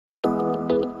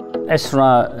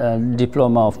ESRA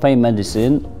Diploma of Pain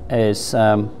Medicine is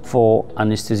for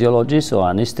anesthesiologists or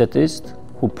anesthetists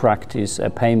who practice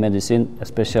pain medicine,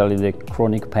 especially the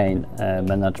chronic pain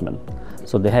management.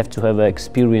 So they have to have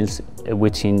experience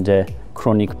within the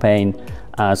chronic pain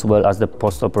as well as the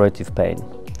post-operative pain.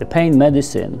 The pain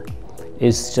medicine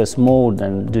is just more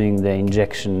than doing the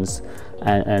injections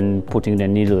and putting the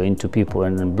needle into people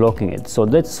and then blocking it. So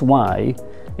that's why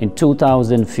in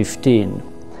 2015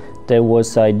 there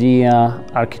was an idea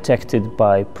architected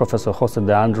by Professor Jose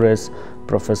de Andres,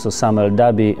 Professor Samuel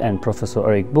Dabi and Professor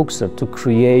Eric Buxer to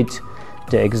create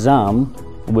the exam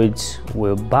which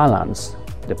will balance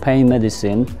the pain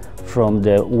medicine from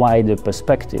the wider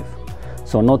perspective.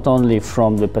 So not only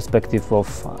from the perspective of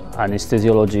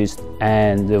anesthesiologists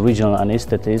and the regional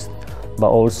anesthetists, but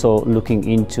also looking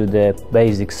into the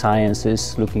basic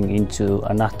sciences, looking into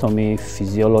anatomy,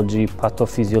 physiology,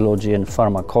 pathophysiology and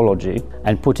pharmacology,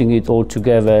 and putting it all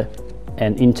together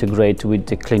and integrate with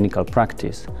the clinical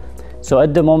practice. So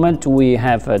at the moment we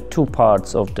have two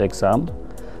parts of the exam.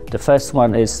 The first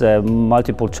one is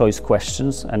multiple choice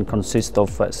questions and consists of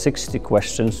 60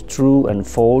 questions, true and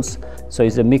false. So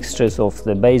it's a mixture of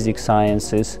the basic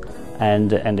sciences and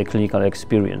the clinical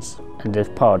experience. And the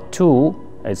part two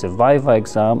is a viva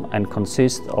exam and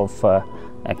consists of a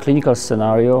clinical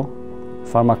scenario,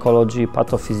 pharmacology,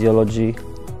 pathophysiology,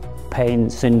 pain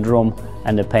syndrome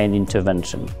and a pain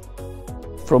intervention.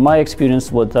 From my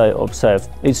experience, what I observed,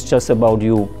 it's just about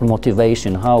your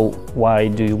motivation. Why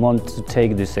do you want to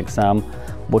take this exam?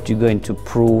 What you're going to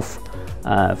prove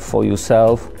for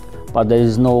yourself? But there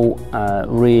is no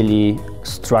really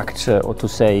structure or to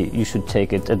say you should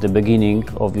take it at the beginning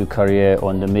of your career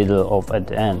or in the middle or at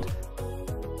the end.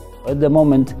 At the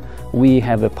moment, we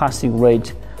have a passing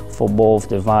rate for both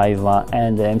the viva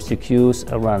and the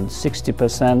MCQs around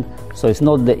 60%. So it's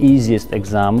not the easiest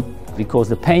exam, because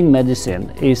the pain medicine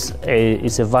is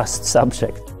a vast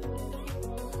subject.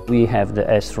 We have the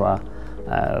ESRA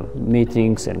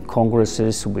meetings and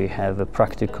congresses, we have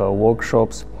practical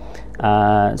workshops.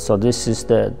 So this is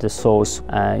the source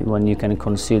when you can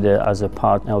consider as a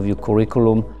part of your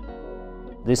curriculum.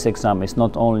 This exam is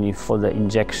not only for the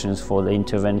injections, for the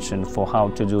intervention, for how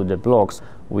to do the blocks.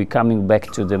 We're coming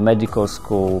back to the medical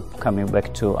school, coming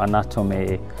back to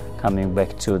anatomy, coming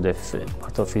back to the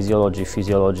pathophysiology,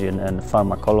 physiology and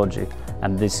pharmacology.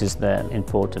 And this is the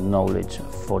important knowledge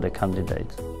for the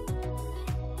candidates.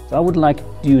 So I would like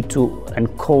you to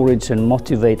encourage and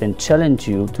motivate and challenge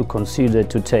you to consider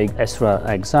to take ESRA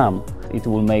exam. It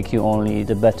will make you only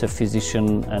the better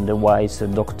physician and the wiser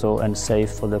doctor and safe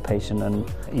for the patient, and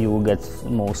you will get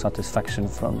more satisfaction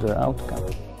from the outcome.